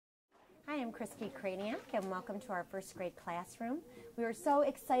Hi, I'm Christy Kraniak, and welcome to our first grade classroom. We were so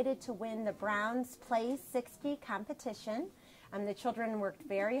excited to win the Browns Play 60 competition. The children worked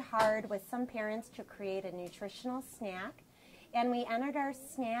very hard with some parents to create a nutritional snack, and we entered our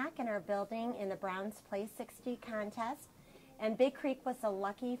snack in our building in the Browns Play 60 contest. And Big Creek was the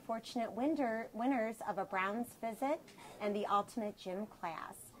lucky, fortunate winners of a Browns visit and the ultimate gym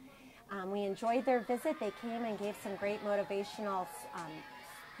class. We enjoyed their visit. They came and gave some great motivational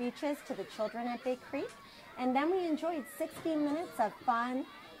speeches to the children at Big Creek. And then we enjoyed 60 minutes of fun,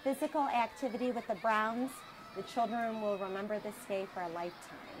 physical activity with the Browns. The children will remember this day for a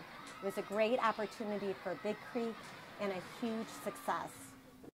lifetime. It was a great opportunity for Big Creek and a huge success.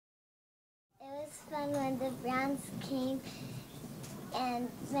 It was fun when the Browns came, and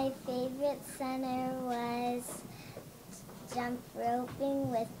my favorite center was jump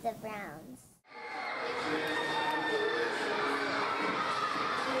roping with the Browns.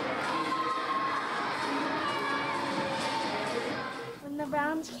 When the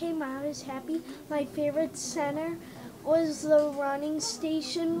Browns came, I was happy. My favorite center was the running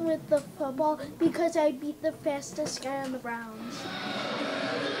station with the football because I beat the fastest guy on the Browns.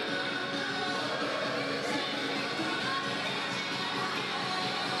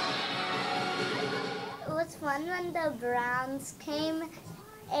 It was fun when the Browns came,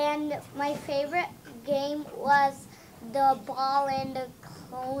 and my favorite game was the ball and the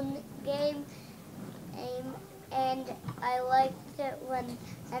cone game. And I liked it when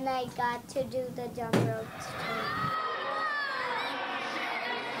I got to do the jump ropes too.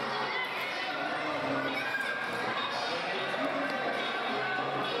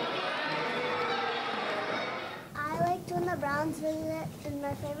 I liked when the Browns visit, and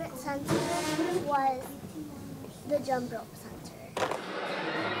my favorite center was the jump rope center.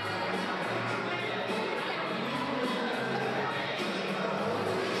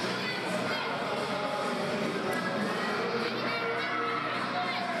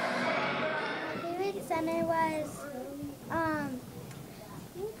 Center was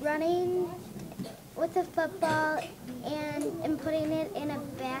running with a football and putting it in a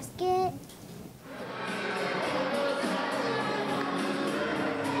basket.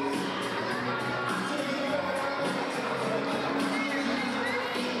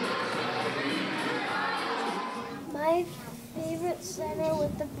 My favorite center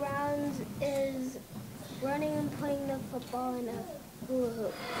with the Browns is running and putting the football in a hula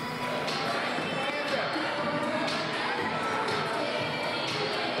hoop.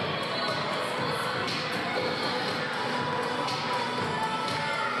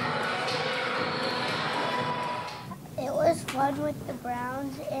 It was fun with the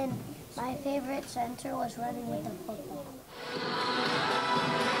Browns, and my favorite center was running with the football.